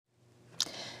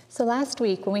So last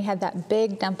week when we had that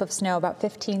big dump of snow, about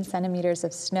 15 centimeters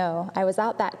of snow, I was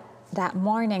out that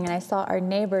morning and I saw our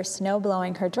neighbor snow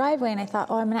blowing her driveway, and I thought,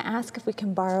 I'm going to ask if we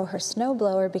can borrow her snow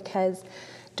blower because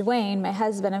Dwayne, my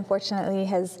husband, unfortunately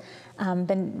has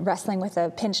been wrestling with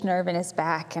a pinched nerve in his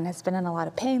back and has been in a lot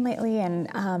of pain lately, and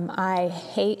I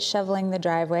hate shoveling the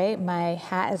driveway. My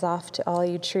hat is off to all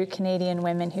you true Canadian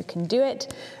women who can do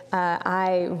it.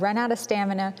 I run out of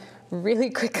stamina really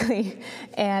quickly,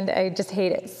 and I just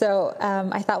hate it. So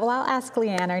I thought, I'll ask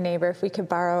Leanne, our neighbor, if we could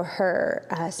borrow her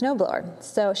snowblower.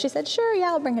 So she said, sure, yeah,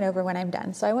 I'll bring it over when I'm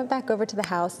done. So I went back over to the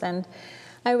house, and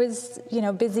I was,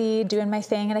 busy doing my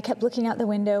thing, and I kept looking out the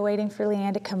window, waiting for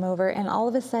Leanne to come over, and all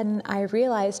of a sudden I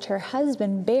realized her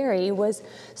husband, Barry, was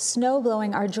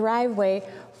snowblowing our driveway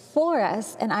for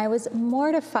us, and I was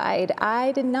mortified.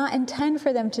 I did not intend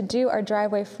for them to do our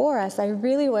driveway for us. I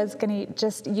really was going to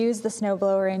just use the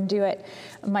snowblower and do it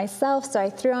myself, so I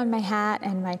threw on my hat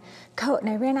and my coat, and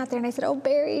I ran out there and I said,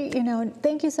 Barry,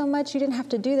 thank you so much. You didn't have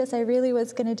to do this. I really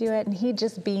was going to do it. And he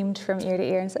just beamed from ear to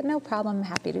ear and said, no problem. I'm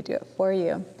happy to do it for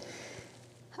you.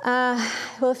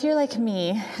 Well, if you're like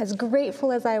me, as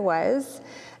grateful as I was,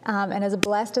 and as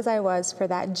blessed as I was for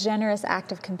that generous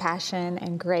act of compassion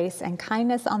and grace and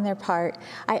kindness on their part,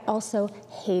 I also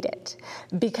hate it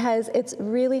because it's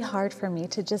really hard for me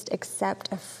to just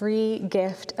accept a free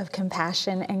gift of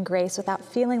compassion and grace without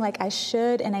feeling like I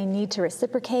should and I need to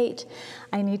reciprocate.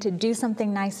 I need to do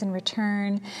something nice in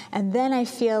return. And then I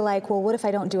feel like, what if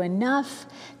I don't do enough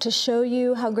to show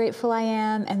you how grateful I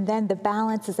am? And then the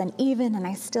balance is uneven and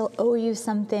I still owe you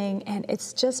something. And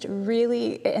it's just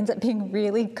it ends up being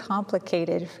really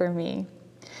complicated for me.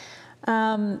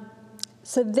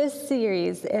 So this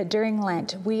series during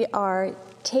Lent, we are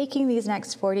taking these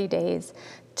next 40 days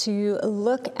to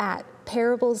look at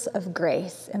parables of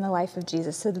grace in the life of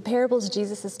Jesus. So the parables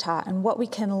Jesus has taught and what we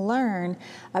can learn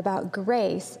about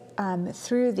grace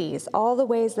through these, all the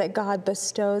ways that God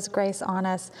bestows grace on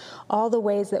us, all the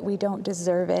ways that we don't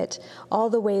deserve it, all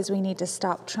the ways we need to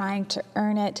stop trying to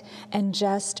earn it and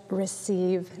just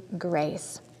receive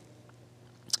grace.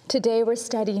 Today we're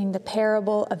studying the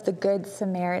parable of the Good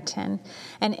Samaritan.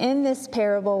 And in this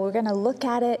parable, we're going to look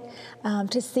at it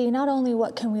to see not only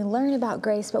what can we learn about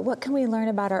grace, but what can we learn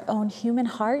about our own human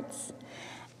hearts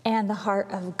and the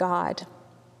heart of God.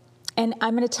 And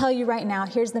I'm going to tell you right now,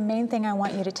 here's the main thing I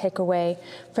want you to take away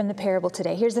from the parable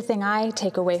today. Here's the thing I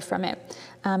take away from it.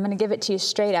 I'm going to give it to you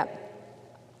straight up.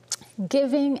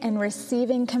 Giving and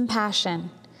receiving compassion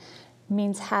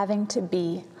means having to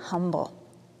be humble.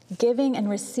 Giving and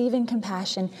receiving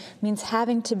compassion means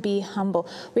having to be humble.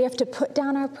 We have to put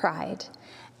down our pride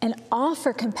and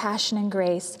offer compassion and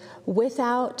grace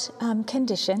without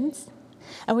conditions.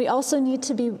 And we also need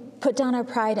to put down our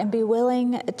pride and be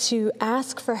willing to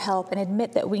ask for help and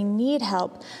admit that we need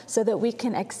help so that we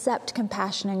can accept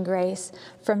compassion and grace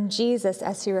from Jesus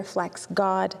as he reflects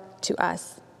God to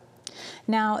us.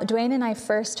 Now, Dwayne and I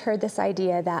first heard this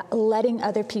idea that letting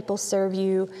other people serve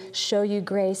you, show you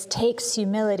grace, takes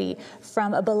humility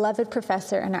from a beloved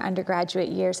professor in our undergraduate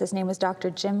years. His name was Dr.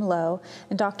 Jim Lowe,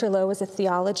 and Dr. Lowe was a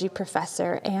theology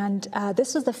professor. And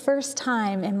this was the first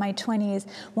time in my 20s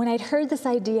when I'd heard this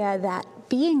idea that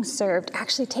being served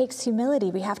actually takes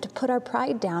humility. We have to put our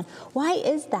pride down. Why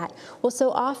is that? Well, so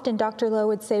often Dr. Lowe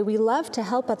would say we love to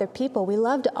help other people. We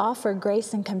love to offer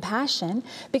grace and compassion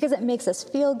because it makes us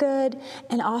feel good,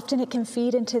 and often it can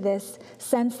feed into this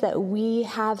sense that we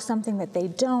have something that they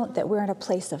don't, that we're in a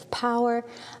place of power.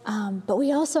 But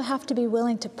we also have to be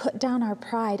willing to put down our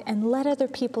pride and let other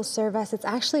people serve us. It's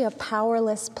actually a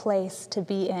powerless place to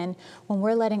be in when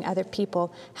we're letting other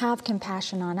people have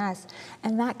compassion on us.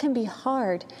 And that can be hard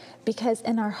because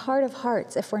in our heart of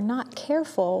hearts, if we're not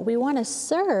careful, we want to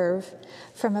serve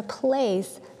from a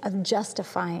place of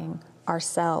justifying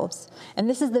ourselves. And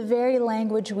this is the very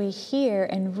language we hear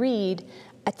and read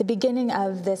at the beginning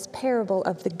of this parable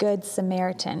of the Good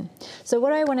Samaritan. So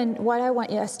what I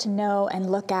want us to know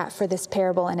and look at for this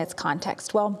parable and its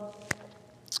context? Well,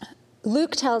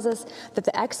 Luke tells us that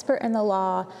the expert in the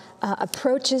law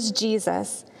approaches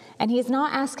Jesus, and he's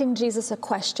not asking Jesus a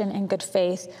question in good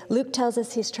faith. Luke tells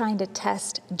us he's trying to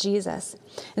test Jesus.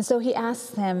 And so he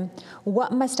asks him,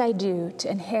 what must I do to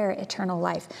inherit eternal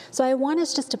life? So I want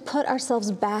us just to put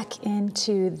ourselves back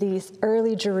into these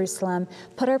early Jerusalem,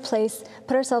 put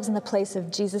ourselves in the place of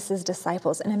Jesus'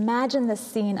 disciples, and imagine this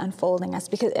scene unfolding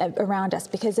around us.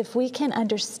 Because if we can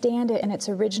understand it in its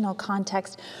original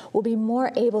context, we'll be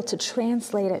more able to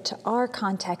translate it to our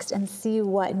context and see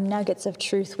what nuggets of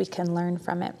truth we can learn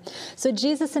from it. So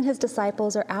Jesus and his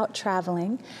disciples are out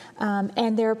traveling,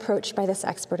 and they're approached by this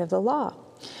expert of the law.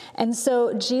 And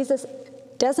so Jesus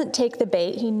doesn't take the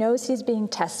bait. He knows he's being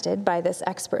tested by this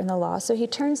expert in the law. So he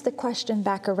turns the question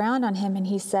back around on him and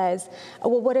he says,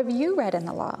 well, what have you read in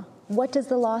the law? What does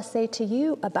the law say to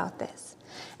you about this?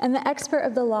 And the expert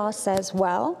of the law says,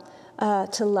 well,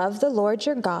 to love the Lord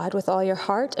your God with all your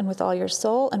heart and with all your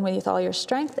soul and with all your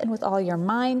strength and with all your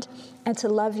mind, and to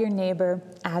love your neighbor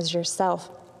as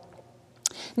yourself.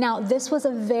 Now, this was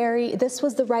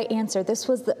the right answer. This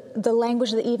was the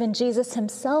language that even Jesus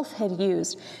himself had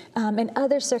used in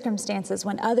other circumstances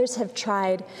when others have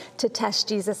tried to test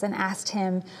Jesus and asked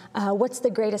him, what's the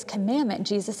greatest commandment?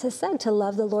 Jesus has said to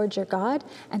love the Lord your God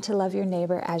and to love your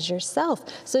neighbor as yourself.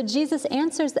 So Jesus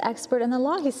answers the expert in the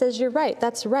law. He says, you're right.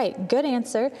 That's right. Good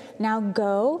answer. Now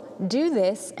go, do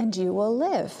this, and you will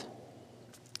live.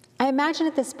 I imagine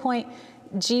at this point,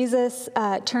 Jesus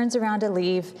turns around to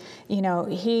leave.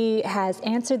 He has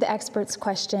answered the expert's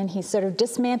question. He's sort of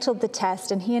dismantled the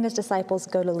test, and he and his disciples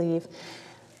go to leave.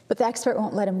 But the expert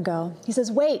won't let him go. He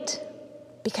says, wait,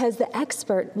 because the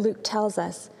expert, Luke tells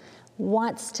us,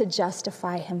 wants to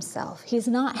justify himself. He's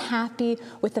not happy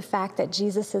with the fact that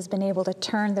Jesus has been able to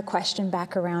turn the question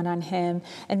back around on him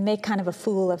and make kind of a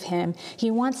fool of him.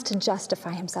 He wants to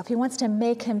justify himself. He wants to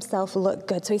make himself look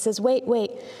good. So he says,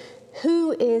 wait.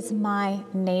 Who is my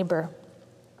neighbor?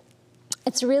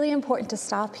 It's really important to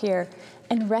stop here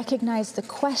and recognize the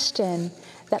question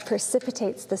that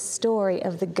precipitates the story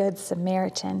of the Good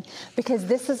Samaritan, because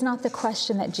this is not the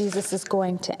question that Jesus is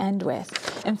going to end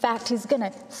with. In fact, he's going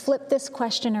to flip this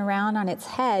question around on its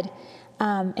head,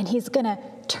 and he's going to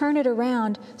turn it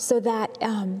around so that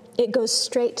it goes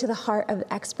straight to the heart of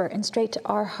the expert and straight to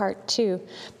our heart too.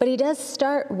 But he does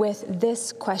start with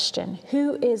this question,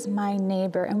 who is my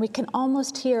neighbor? And we can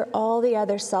almost hear all the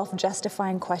other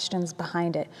self-justifying questions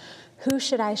behind it. Who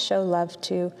should I show love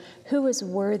to? Who is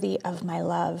worthy of my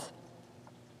love?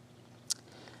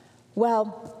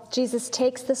 Well, Jesus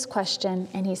takes this question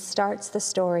and he starts the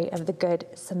story of the Good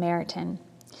Samaritan.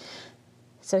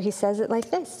 So he says it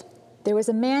like this. There was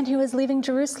a man who was leaving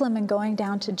Jerusalem and going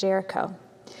down to Jericho.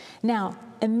 Now,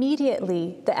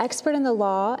 immediately, the expert in the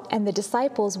law and the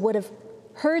disciples would have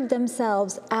heard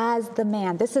themselves as the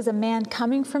man. This is a man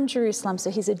coming from Jerusalem.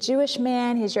 So he's a Jewish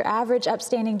man. He's your average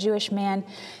upstanding Jewish man.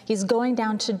 He's going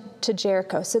down to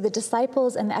Jericho. So the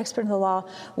disciples and the expert in the law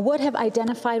would have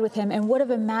identified with him and would have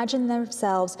imagined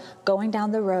themselves going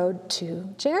down the road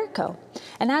to Jericho.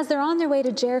 And as they're on their way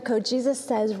to Jericho, Jesus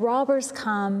says, robbers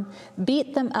come,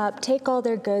 beat them up, take all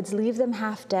their goods, leave them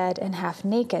half dead and half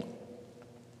naked.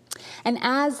 And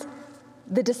as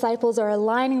the disciples are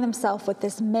aligning themselves with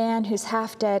this man who's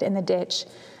half dead in the ditch,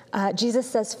 Jesus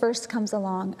says, first comes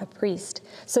along a priest.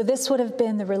 So this would have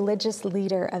been the religious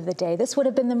leader of the day. This would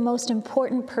have been the most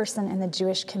important person in the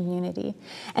Jewish community.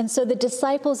 And so the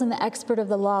disciples and the expert of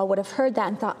the law would have heard that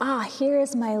and thought, here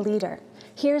is my leader.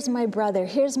 Here's my brother.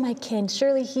 Here's my kin.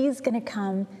 Surely he's going to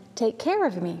come take care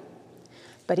of me.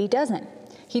 But he doesn't.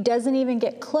 He doesn't even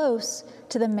get close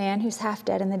to the man who's half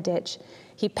dead in the ditch.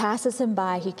 He passes him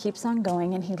by, he keeps on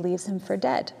going, and he leaves him for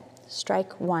dead.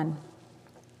 Strike one.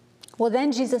 Well,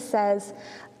 then Jesus says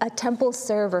a temple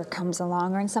server comes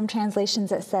along, or in some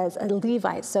translations it says a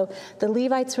Levite. So the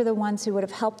Levites were the ones who would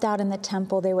have helped out in the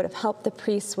temple. They would have helped the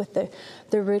priests with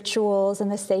the rituals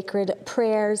and the sacred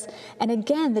prayers. And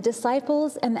again, the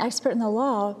disciples and the expert in the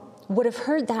law would have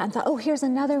heard that and thought, here's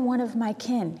another one of my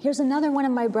kin. Here's another one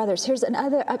of my brothers. Here's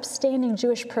another upstanding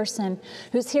Jewish person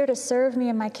who's here to serve me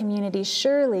in my community.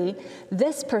 Surely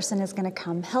this person is going to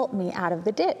come help me out of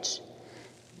the ditch.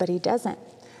 But he doesn't.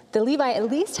 The Levite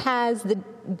at least has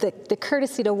the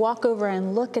courtesy to walk over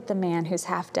and look at the man who's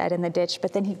half dead in the ditch,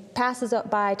 but then he passes up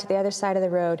by to the other side of the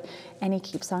road and he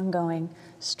keeps on going.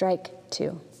 Strike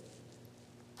two.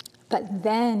 But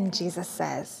then Jesus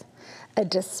says, a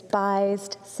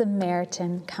despised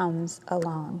Samaritan comes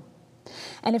along.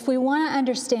 And if we want to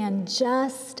understand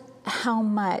just how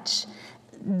much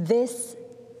this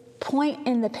point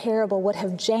in the parable would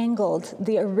have jangled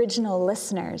the original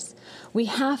listeners, we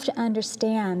have to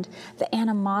understand the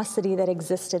animosity that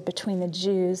existed between the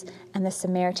Jews and the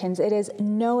Samaritans. It is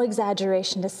no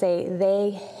exaggeration to say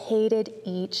they hated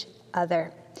each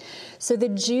other. So the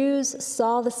Jews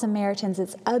saw the Samaritans,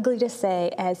 it's ugly to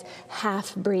say, as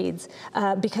half-breeds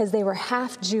because they were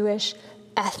half Jewish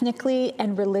ethnically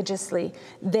and religiously.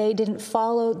 They didn't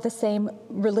follow the same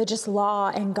religious law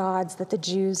and gods that the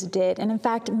Jews did. And in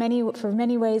fact, for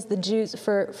many ways, the Jews,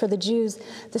 for the Jews,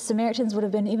 the Samaritans would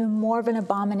have been even more of an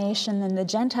abomination than the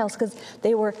Gentiles because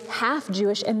they were half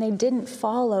Jewish and they didn't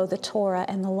follow the Torah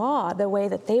and the law the way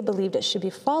that they believed it should be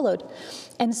followed.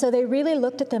 And so they really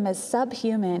looked at them as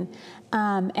subhuman,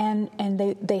 and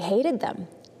they hated them.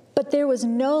 But there was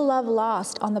no love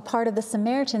lost on the part of the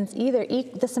Samaritans either.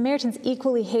 The Samaritans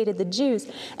equally hated the Jews.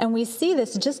 And we see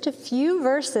this just a few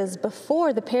verses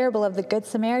before the parable of the Good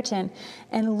Samaritan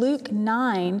in Luke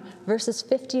 9, verses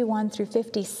 51 through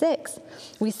 56.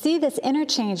 We see this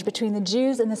interchange between the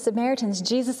Jews and the Samaritans.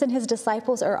 Jesus and his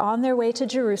disciples are on their way to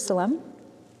Jerusalem,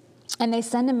 and they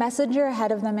send a messenger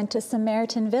ahead of them into a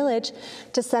Samaritan village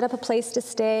to set up a place to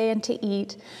stay and to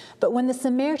eat. But when the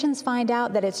Samaritans find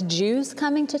out that it's Jews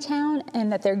coming to town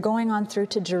and that they're going on through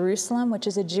to Jerusalem, which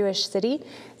is a Jewish city,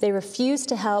 they refuse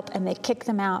to help and they kick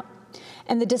them out.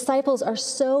 And the disciples are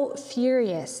so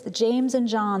furious. James and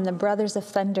John, the brothers of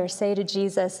thunder, say to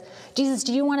Jesus, "Jesus,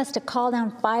 do you want us to call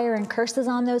down fire and curses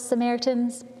on those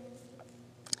Samaritans?"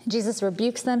 Jesus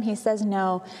rebukes them. He says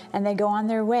no, and they go on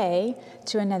their way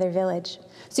to another village.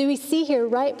 So we see here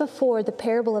right before the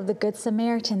parable of the Good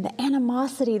Samaritan, the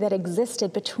animosity that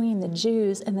existed between the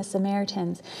Jews and the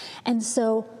Samaritans. And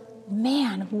so,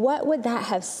 man, what would that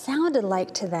have sounded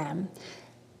like to them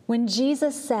when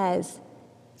Jesus says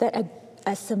that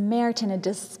a Samaritan, a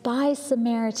despised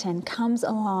Samaritan, comes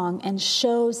along and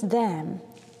shows them,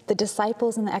 the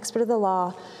disciples and the expert of the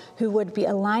law, who would be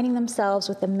aligning themselves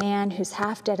with the man who's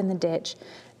half dead in the ditch,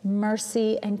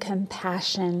 mercy and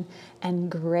compassion and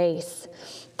grace.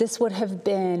 This would have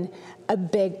been a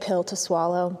big pill to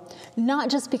swallow, not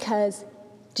just because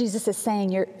Jesus is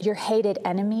saying your hated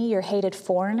enemy, your hated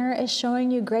foreigner is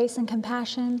showing you grace and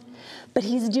compassion, but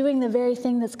he's doing the very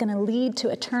thing that's going to lead to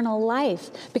eternal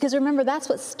life. Because remember, that's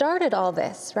what started all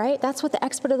this, right? That's what the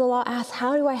expert of the law asked,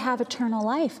 how do I have eternal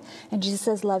life? And Jesus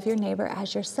says, love your neighbor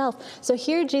as yourself. So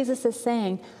here Jesus is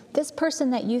saying, this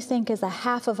person that you think is a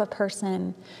half of a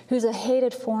person, who's a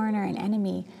hated foreigner and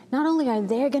enemy, not only are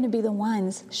they going to be the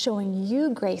ones showing you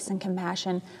grace and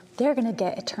compassion, they're going to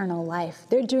get eternal life.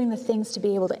 They're doing the things to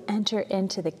be able to enter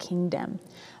into the kingdom.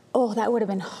 Oh, that would have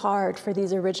been hard for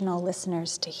these original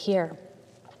listeners to hear.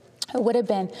 It would have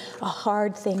been a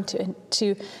hard thing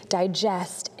to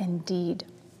digest indeed.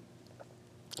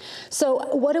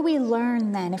 So what do we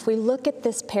learn then? If we look at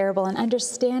this parable and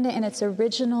understand it in its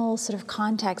original sort of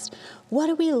context, what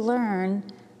do we learn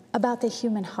about the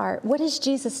human heart? What is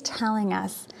Jesus telling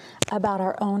us about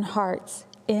our own hearts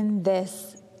in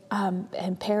this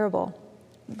parable?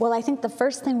 Well, I think the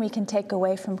first thing we can take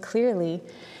away from clearly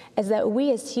is that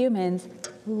we as humans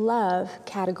love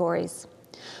categories.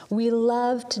 We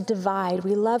love to divide.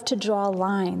 We love to draw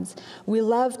lines. We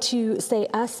love to say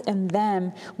us and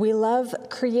them. We love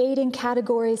creating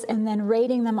categories and then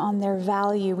rating them on their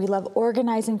value. We love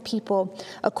organizing people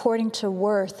according to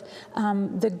worth.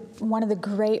 One of the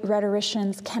great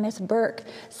rhetoricians, Kenneth Burke,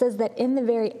 says that in the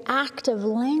very act of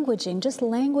languaging, just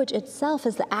language itself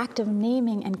is the act of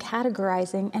naming and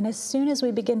categorizing. And as soon as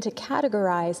we begin to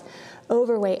categorize,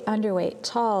 overweight, underweight,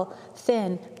 tall,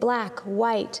 thin, black,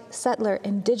 white, settler,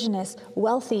 indigenous,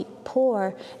 wealthy,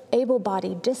 poor,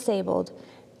 able-bodied, disabled,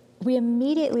 we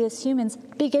immediately as humans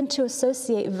begin to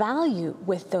associate value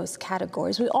with those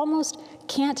categories. We almost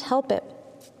can't help it.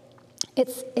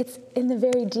 It's in the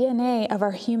very DNA of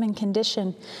our human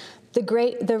condition.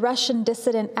 The Russian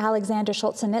dissident Alexander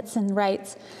Solzhenitsyn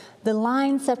writes, "The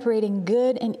line separating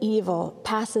good and evil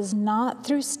passes not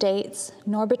through states,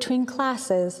 nor between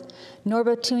classes, nor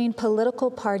between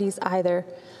political parties either,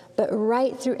 but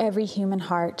right through every human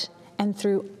heart and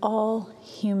through all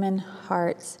human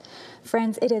hearts."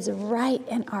 Friends, it is right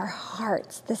in our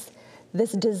hearts,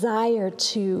 this desire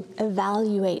to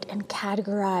evaluate and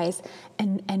categorize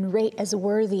and rate as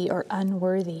worthy or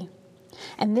unworthy.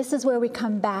 And this is where we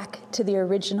come back to the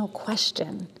original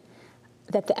question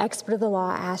that the expert of the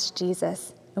law asked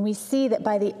Jesus. And we see that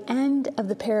by the end of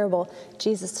the parable,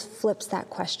 Jesus flips that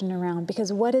question around.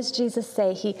 Because what does Jesus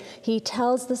say? He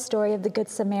tells the story of the Good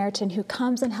Samaritan who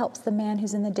comes and helps the man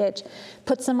who's in the ditch,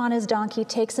 puts him on his donkey,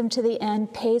 takes him to the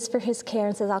end, pays for his care,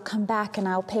 and says, I'll come back and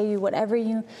I'll pay you whatever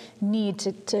you need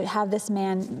to have this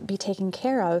man be taken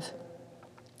care of.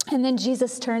 And then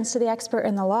Jesus turns to the expert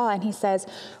in the law and he says,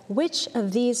 which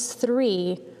of these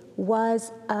three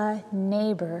was a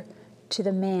neighbor to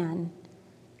the man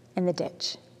in the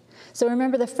ditch? So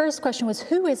remember, the first question was,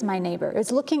 who is my neighbor?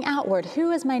 It's looking outward. Who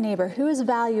is my neighbor? Who is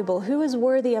valuable? Who is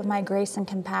worthy of my grace and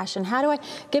compassion? How do I,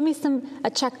 give me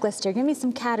a checklist here. Give me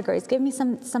some categories. Give me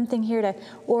something here to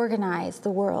organize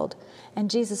the world. And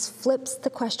Jesus flips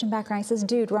the question back around. He says,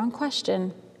 dude, wrong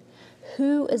question.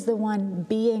 Who is the one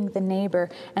being the neighbor?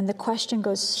 And the question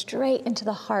goes straight into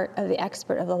the heart of the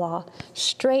expert of the law,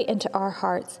 straight into our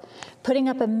hearts, putting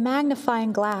up a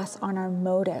magnifying glass on our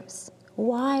motives.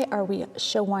 Why are we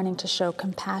wanting to show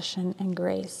compassion and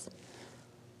grace?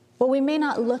 Well, we may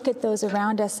not look at those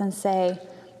around us and say,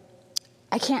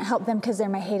 I can't help them because they're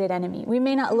my hated enemy. We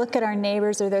may not look at our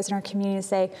neighbors or those in our community and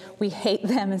say, we hate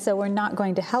them, and so we're not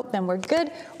going to help them. We're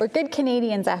good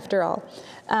Canadians after all.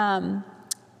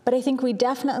 But I think we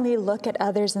definitely look at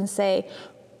others and say,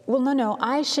 well, no,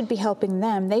 I should be helping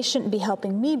them. They shouldn't be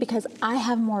helping me because I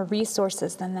have more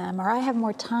resources than them, or I have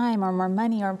more time or more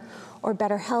money or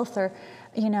better health, or,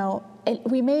 it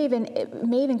may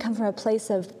even come from a place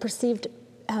of perceived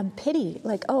pity,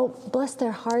 like, oh, bless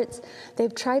their hearts.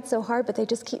 They've tried so hard, but they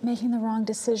just keep making the wrong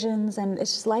decisions, and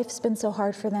it's just, life's been so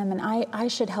hard for them, and I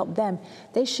should help them.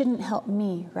 They shouldn't help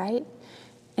me, right?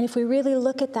 And if we really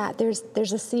look at that,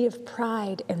 there's a sea of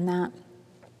pride in that.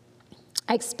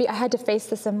 I had to face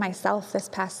this in myself this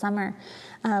past summer.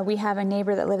 We have a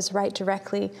neighbor that lives right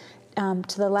directly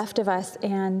to the left of us,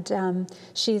 and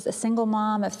she's a single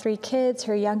mom of 3 kids.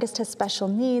 Her youngest has special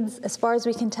needs. As far as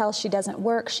we can tell, she doesn't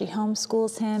work. She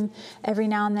homeschools him. Every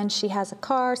now and then she has a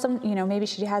car. Maybe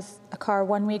she has a car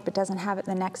one week but doesn't have it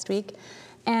the next week.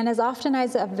 And as often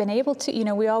as I've been able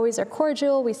to, we always are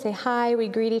cordial. We say hi, we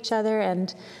greet each other.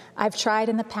 And I've tried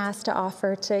in the past to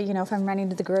offer to, if I'm running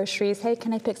to the groceries, hey,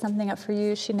 can I pick something up for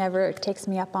you? She never takes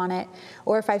me up on it.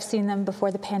 Or if I've seen them before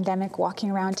the pandemic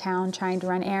walking around town trying to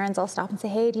run errands, I'll stop and say,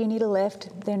 hey, do you need a lift?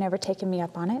 They're never taking me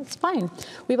up on it. It's fine.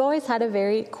 We've always had a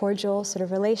very cordial sort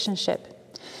of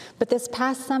relationship. But this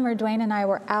past summer, Dwayne and I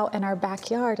were out in our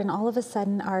backyard, and all of a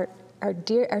sudden our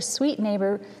sweet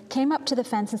neighbor came up to the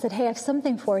fence and said, hey, I have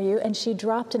something for you. And she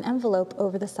dropped an envelope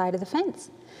over the side of the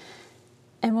fence.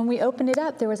 And when we opened it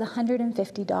up, there was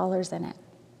 $150 in it.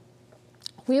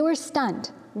 We were stunned.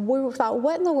 We thought,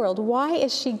 what in the world? Why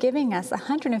is she giving us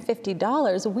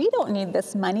 $150? We don't need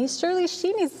this money. Surely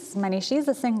she needs this money. She's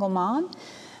a single mom.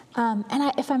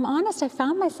 If I'm honest, I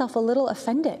found myself a little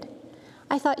offended.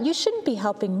 I thought, you shouldn't be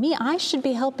helping me. I should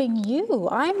be helping you.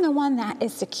 I'm the one that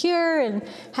is secure and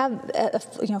have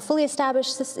a fully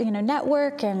established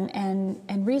network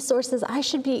and resources. I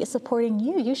should be supporting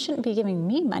you. You shouldn't be giving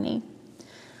me money.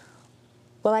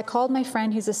 Well, I called my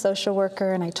friend who's a social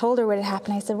worker, and I told her what had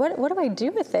happened. I said, what do I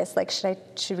do with this? Like,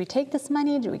 should we take this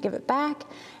money? Do we give it back?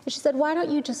 And she said, why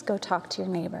don't you just go talk to your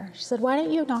neighbor? She said, why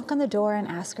don't you knock on the door and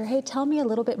ask her, hey, tell me a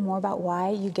little bit more about why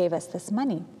you gave us this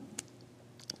money.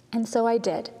 And so I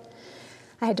did.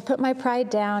 I had to put my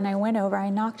pride down. I went over, I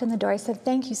knocked on the door. I said,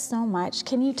 thank you so much.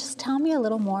 Can you just tell me a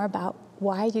little more about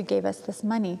why you gave us this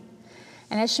money?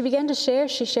 And as she began to share,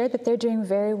 she shared that they're doing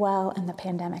very well in the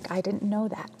pandemic. I didn't know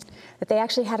that they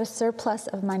actually had a surplus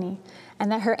of money, and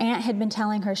that her aunt had been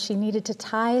telling her she needed to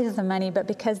tithe the money, but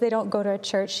because they don't go to a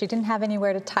church, she didn't have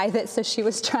anywhere to tithe it, so she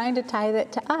was trying to tithe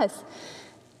it to us.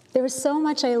 There was so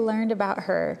much I learned about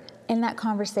her in that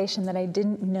conversation that I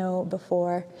didn't know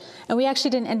before. And we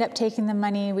actually didn't end up taking the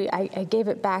money. I gave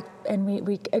it back, and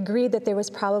we agreed that there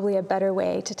was probably a better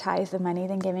way to tithe the money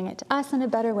than giving it to us, and a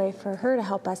better way for her to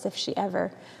help us if she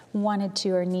ever wanted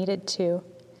to or needed to.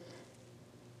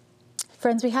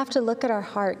 Friends, we have to look at our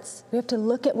hearts. We have to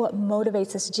look at what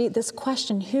motivates us. This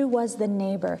question, who was the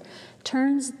neighbor,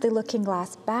 turns the looking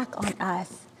glass back on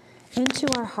us, into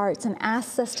our hearts, and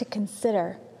asks us to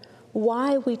consider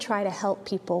why we try to help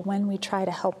people when we try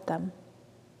to help them.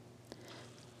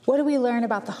 What do we learn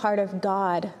about the heart of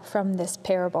God from this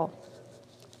parable?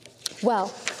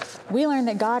 Well, we learn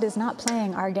that God is not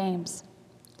playing our games.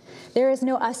 There is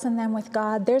no us and them with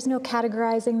God. There's no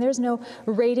categorizing. There's no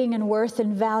rating and worth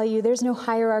and value. There's no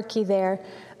hierarchy there.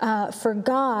 For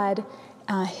God,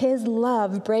 his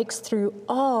love breaks through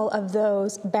all of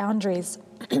those boundaries.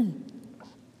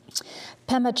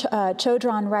 Pema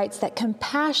Chodron writes that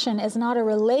compassion is not a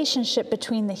relationship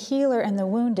between the healer and the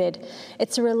wounded.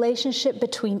 It's a relationship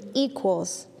between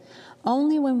equals.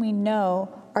 Only when we know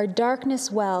our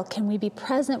darkness well can we be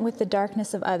present with the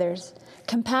darkness of others.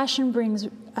 Compassion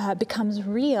becomes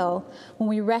real when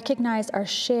we recognize our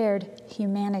shared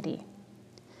humanity.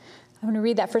 I'm going to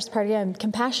read that first part again.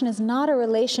 Compassion is not a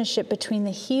relationship between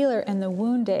the healer and the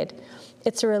wounded.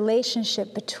 It's a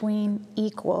relationship between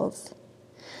equals.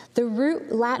 The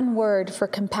root Latin word for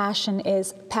compassion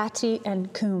is pati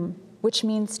and cum, which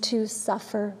means to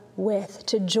suffer with,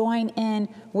 to join in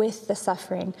with the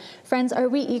suffering. Friends, are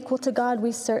we equal to God?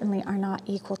 We certainly are not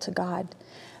equal to God.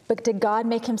 But did God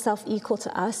make himself equal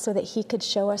to us so that he could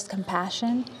show us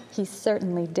compassion? He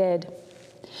certainly did.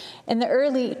 In the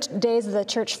early days of the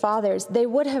church fathers, they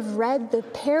would have read the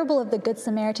parable of the Good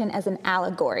Samaritan as an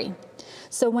allegory.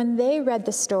 So when they read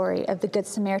the story of the Good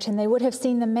Samaritan, they would have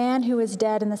seen the man who was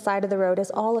dead in the side of the road as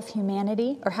all of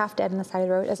humanity, or half dead in the side of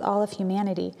the road as all of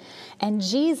humanity, and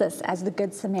Jesus as the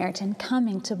Good Samaritan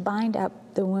coming to bind up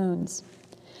the wounds.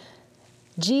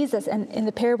 Jesus, and in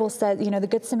the parable says, the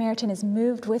Good Samaritan is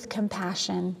moved with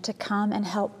compassion to come and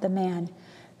help the man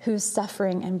who's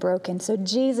suffering and broken. So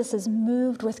Jesus is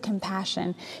moved with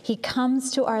compassion. He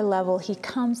comes to our level. He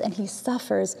comes and he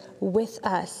suffers with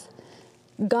us.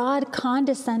 God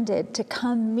condescended to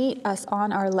come meet us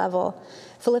on our level.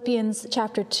 Philippians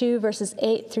chapter 2, verses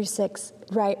 8 through 6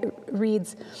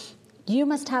 reads, "You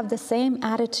must have the same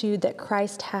attitude that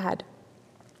Christ had.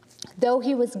 Though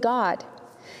he was God,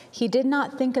 he did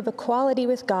not think of equality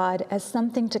with God as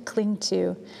something to cling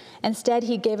to. Instead,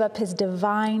 he gave up his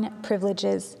divine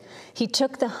privileges. He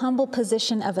took the humble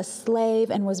position of a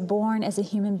slave and was born as a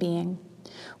human being.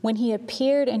 When he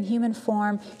appeared in human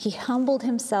form, he humbled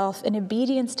himself in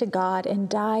obedience to God and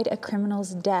died a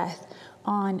criminal's death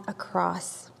on a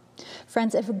cross."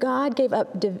 Friends, if God gave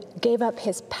up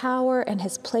his power and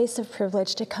his place of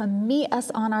privilege to come meet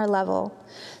us on our level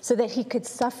so that he could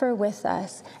suffer with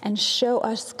us and show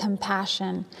us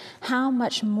compassion, how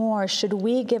much more should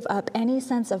we give up any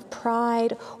sense of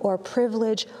pride or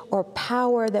privilege or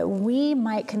power that we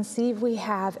might conceive we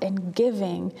have in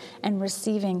giving and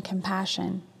receiving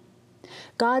compassion?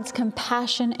 God's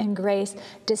compassion and grace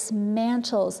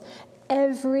dismantles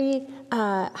every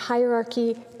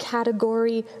hierarchy,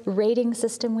 category, rating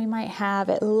system we might have.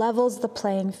 It levels the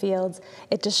playing fields.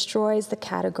 It destroys the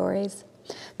categories.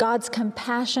 God's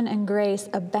compassion and grace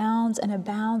abounds and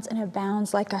abounds and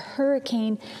abounds like a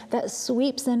hurricane that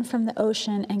sweeps in from the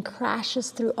ocean and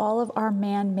crashes through all of our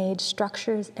man-made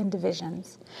structures and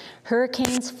divisions.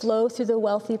 Hurricanes flow through the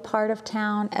wealthy part of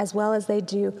town as well as they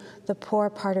do the poor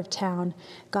part of town.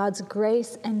 God's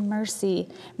grace and mercy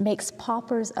makes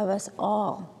paupers of us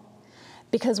all.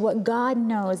 Because what God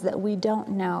knows that we don't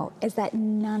know is that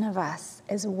none of us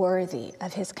is worthy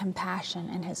of his compassion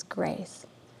and his grace.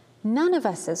 None of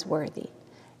us is worthy.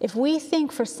 If we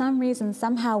think for some reason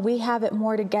somehow we have it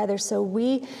more together, so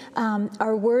we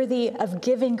are worthy of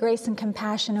giving grace and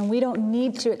compassion, and we don't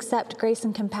need to accept grace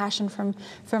and compassion from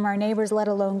our neighbors, let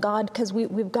alone God, because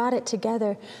we've got it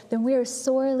together, then we are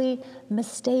sorely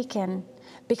mistaken.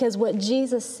 Because what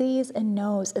Jesus sees and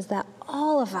knows is that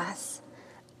all of us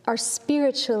are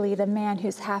spiritually the man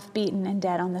who's half beaten and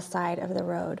dead on the side of the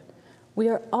road.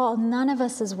 None of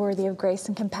us is worthy of grace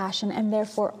and compassion, and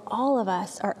therefore all of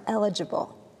us are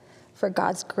eligible for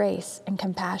God's grace and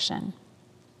compassion.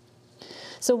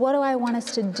 So what do I want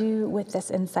us to do with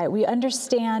this insight? We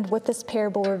understand what this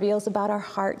parable reveals about our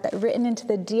heart, that written into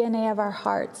the DNA of our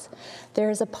hearts,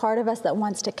 there is a part of us that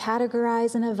wants to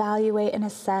categorize and evaluate and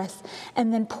assess,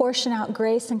 and then portion out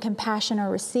grace and compassion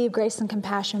or receive grace and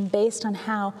compassion based on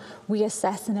how we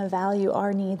assess and evaluate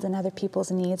our needs and other people's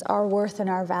needs, our worth and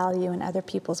our value and other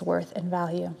people's worth and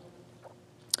value.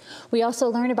 We also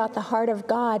learn about the heart of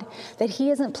God, that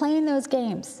he isn't playing those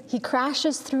games. He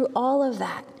crashes through all of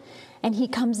that. And he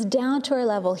comes down to our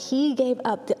level. He gave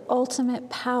up the ultimate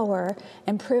power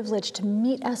and privilege to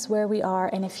meet us where we are.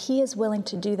 And if he is willing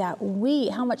to do that,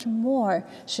 how much more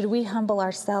should we humble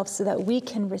ourselves so that we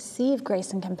can receive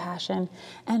grace and compassion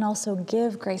and also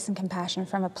give grace and compassion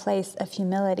from a place of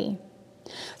humility?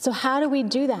 So how do we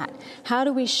do that? How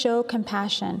do we show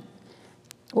compassion?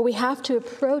 Well, we have to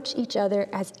approach each other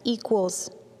as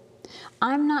equals.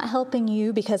 I'm not helping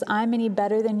you because I'm any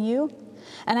better than you.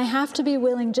 And I have to be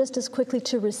willing just as quickly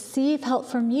to receive help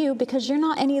from you because you're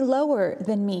not any lower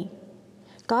than me.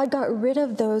 God got rid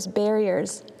of those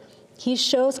barriers. He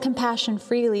shows compassion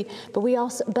freely, but we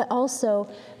have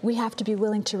to be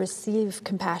willing to receive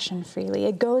compassion freely.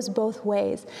 It goes both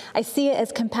ways. I see it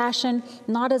as compassion,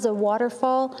 not as a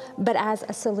waterfall, but as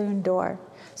a saloon door.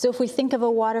 So if we think of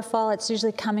a waterfall, it's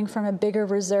usually coming from a bigger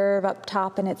reserve up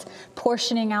top, and it's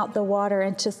portioning out the water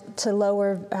into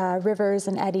lower rivers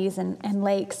and eddies and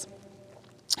lakes.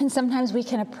 And sometimes we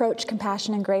can approach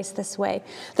compassion and grace this way,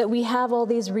 that we have all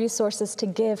these resources to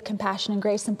give compassion and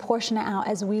grace and portion it out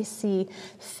as we see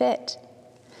fit.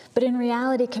 But in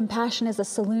reality, compassion is a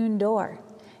saloon door.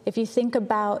 If you think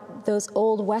about those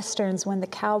old westerns when the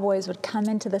cowboys would come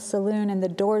into the saloon and the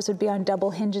doors would be on double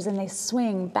hinges and they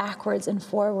swing backwards and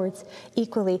forwards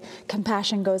equally,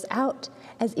 compassion goes out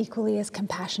as equally as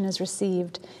compassion is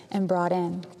received and brought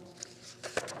in.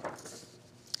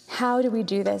 How do we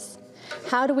do this?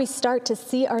 How do we start to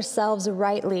see ourselves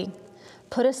rightly,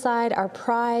 put aside our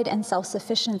pride and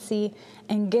self-sufficiency,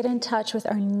 and get in touch with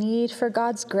our need for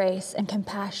God's grace and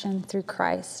compassion through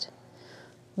Christ?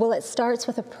 Well, it starts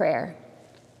with a prayer.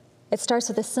 It starts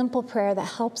with a simple prayer that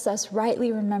helps us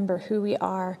rightly remember who we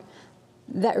are,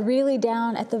 that really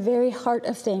down at the very heart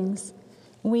of things,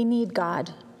 we need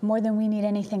God more than we need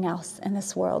anything else in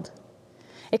this world.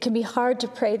 It can be hard to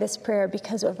pray this prayer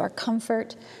because of our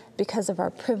comfort, because of our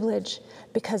privilege,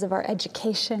 because of our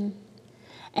education,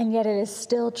 and yet it is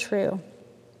still true.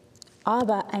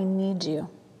 Abba, I need you.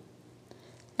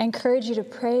 I encourage you to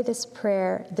pray this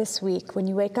prayer this week when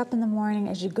you wake up in the morning,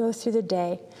 as you go through the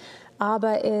day.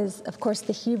 Abba is, of course,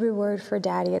 the Hebrew word for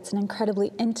daddy. It's an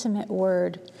incredibly intimate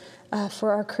word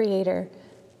for our Creator.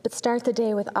 But start the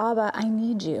day with, Abba, I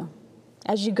need you.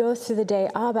 As you go through the day,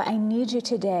 Abba, I need you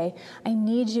today. I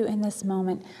need you in this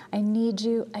moment. I need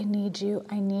you, I need you,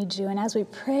 I need you. And as we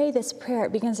pray this prayer,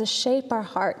 it begins to shape our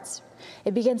hearts.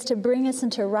 It begins to bring us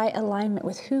into right alignment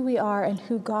with who we are and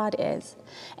who God is.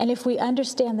 And if we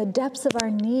understand the depths of our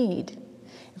need,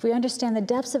 if we understand the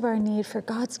depths of our need for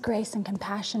God's grace and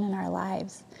compassion in our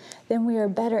lives, then we are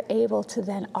better able to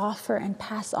then offer and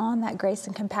pass on that grace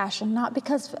and compassion, not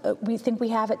because we think we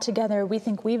have it together, or we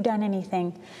think we've done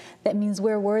anything that means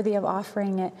we're worthy of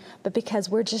offering it, but because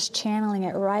we're just channeling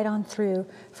it right on through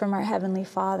from our Heavenly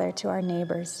Father to our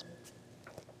neighbors.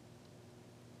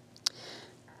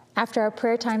 After our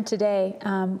prayer time today,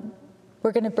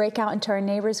 we're going to break out into our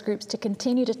neighbors groups to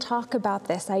continue to talk about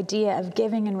this idea of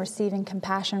giving and receiving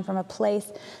compassion from a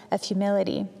place of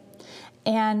humility.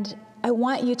 And I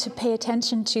want you to pay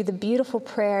attention to the beautiful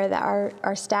prayer that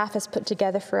our staff has put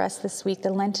together for us this week,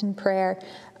 the Lenten prayer.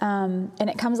 And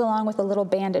it comes along with a little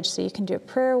bandage, so you can do a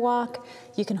prayer walk,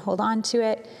 you can hold on to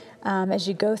it as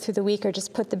you go through the week, or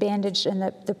just put the bandage in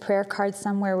the prayer card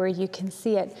somewhere where you can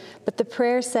see it. But the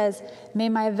prayer says, "May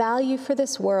my value for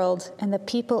this world and the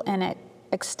people in it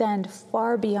extend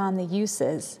far beyond the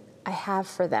uses I have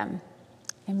for them."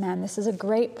 Amen. This is a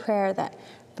great prayer that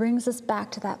brings us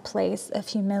back to that place of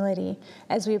humility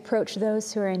as we approach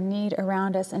those who are in need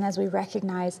around us and as we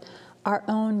recognize our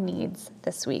own needs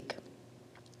this week.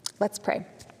 Let's pray.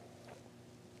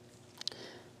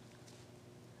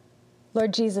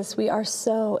 Lord Jesus, we are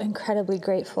so incredibly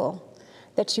grateful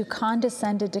that you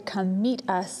condescended to come meet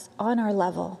us on our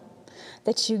level,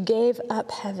 that you gave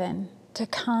up heaven to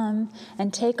come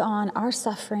and take on our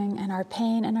suffering and our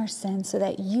pain and our sin so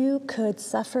that you could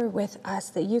suffer with us,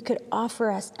 that you could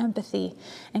offer us empathy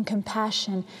and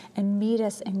compassion and meet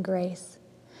us in grace.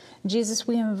 Jesus,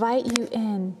 we invite you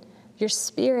in, your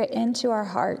Spirit into our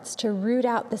hearts to root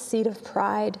out the seed of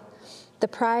pride, the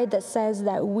pride that says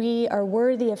that we are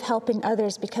worthy of helping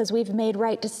others because we've made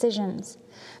right decisions,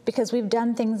 because we've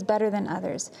done things better than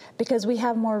others, because we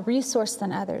have more resource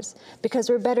than others, because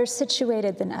we're better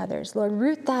situated than others. Lord,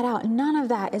 root that out. None of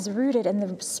that is rooted in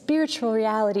the spiritual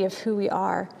reality of who we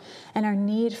are and our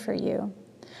need for you.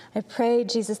 I pray,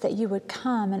 Jesus, that you would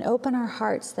come and open our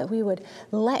hearts, that we would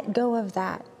let go of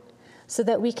that so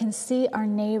that we can see our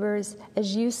neighbors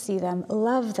as you see them,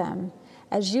 love them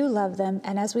as you love them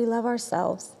and as we love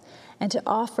ourselves, and to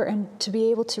offer and to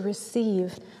be able to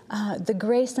receive the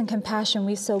grace and compassion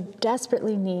we so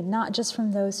desperately need, not just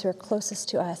from those who are closest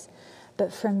to us,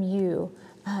 but from you,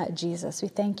 Jesus. We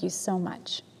thank you so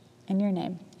much. In your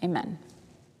name, amen.